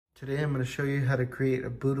Today I'm going to show you how to create a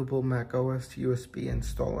bootable macOS USB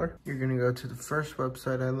installer. You're going to go to the first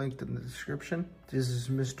website I linked in the description. This is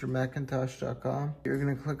mrmacintosh.com. You're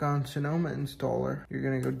going to click on Sonoma installer. You're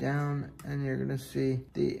going to go down and you're going to see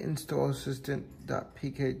the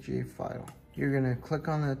installassistant.pkg file. You're going to click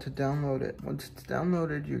on that to download it. Once it's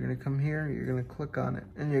downloaded, you're going to come here, you're going to click on it,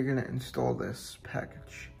 and you're going to install this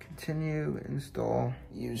package. Continue, install,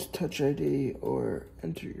 use Touch ID or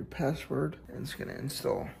enter your password, and it's going to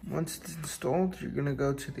install. Once it's installed, you're going to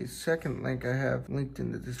go to the second link I have linked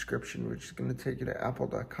in the description, which is going to take you to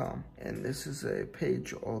apple.com. And this is a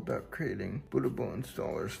page all about creating bootable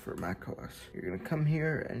installers for macOS. You're going to come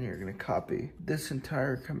here and you're going to copy this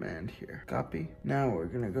entire command here. Copy. Now we're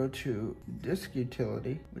going to go to disk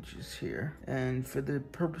utility, which is here. And for the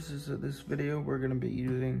purposes of this video, we're going to be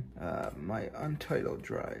using my untitled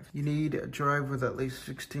drive. You need a drive with at least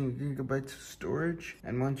 16 gigabytes of storage.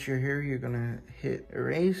 And once you're here, you're gonna hit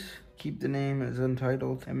erase, keep the name as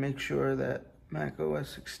untitled, and make sure that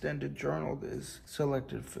macOS Extended Journal is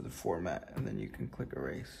selected for the format, and then you can click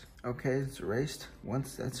erase. Okay, it's erased.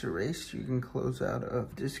 Once that's erased, you can close out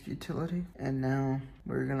of disk utility. And now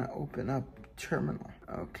we're gonna open up terminal.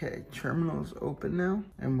 Okay, terminal is open now.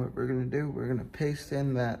 And what we're gonna do, we're gonna paste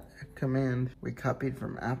in that command we copied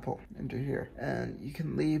from Apple into here. And you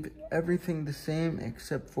can leave everything the same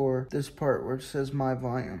except for this part where it says my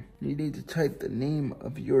volume. You need to type the name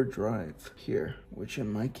of your drive here, which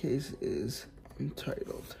in my case is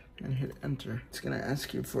untitled, and hit enter. It's gonna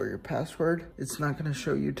ask you for your password. It's not gonna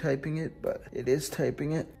show you typing it, but it is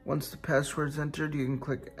typing it. Once the password's entered, you can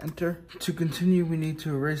click enter. To continue, we need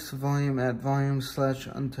to erase the volume at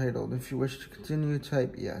volume/untitled. If you wish to continue,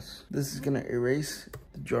 type yes. This is gonna erase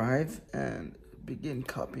the drive and begin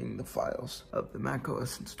copying the files of the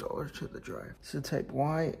macOS installer to the drive. So type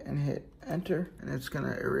Y and hit enter, and it's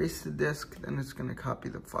gonna erase the disk, then it's gonna copy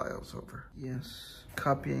the files over. Yes.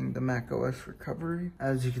 Copying the macOS recovery.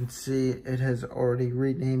 As you can see, it has already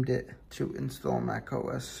renamed it to install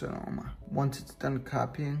macOS Sonoma. Once it's done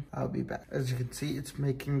copying, I'll be back. As you can see, it's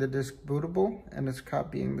making the disk bootable and it's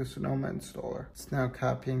copying the Sonoma installer. It's now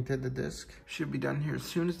copying to the disk. Should be done here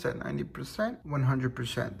soon. It's at 90%,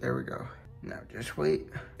 100%. There we go. Now just wait.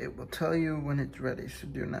 It will tell you when it's ready, so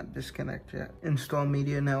do not disconnect yet. Install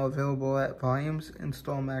media now available at volumes.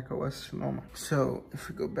 Install macOS Sonoma. So if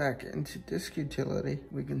we go back into disk utility,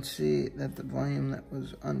 we can see that the volume that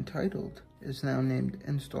was untitled is now named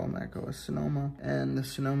install macOS Sonoma, and the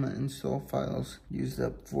Sonoma install files used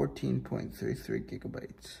up 14.33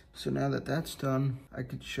 gigabytes. So now that that's done, I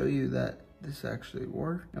could show you that this actually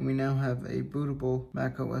worked, and we now have a bootable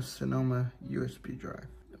macOS Sonoma USB drive.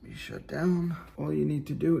 Shut down. All you need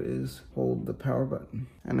to do is hold the power button,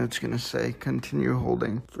 and it's going to say continue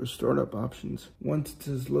holding for startup options. Once it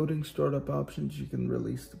says loading startup options, you can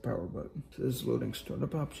release the power button. It says loading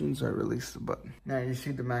startup options, I release the button. Now you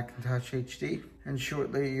see the Macintosh HD, and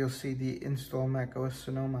shortly you'll see the install macOS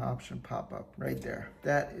Sonoma option pop up right there.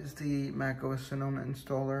 That is the macOS Sonoma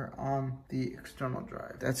installer on the external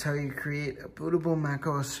drive. That's how you create a bootable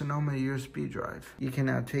macOS Sonoma USB drive. You can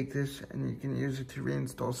now take this and you can use it to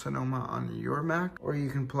reinstall Sonoma on your Mac, or you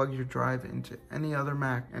can plug your drive into any other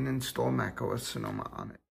Mac and install macOS Sonoma on it.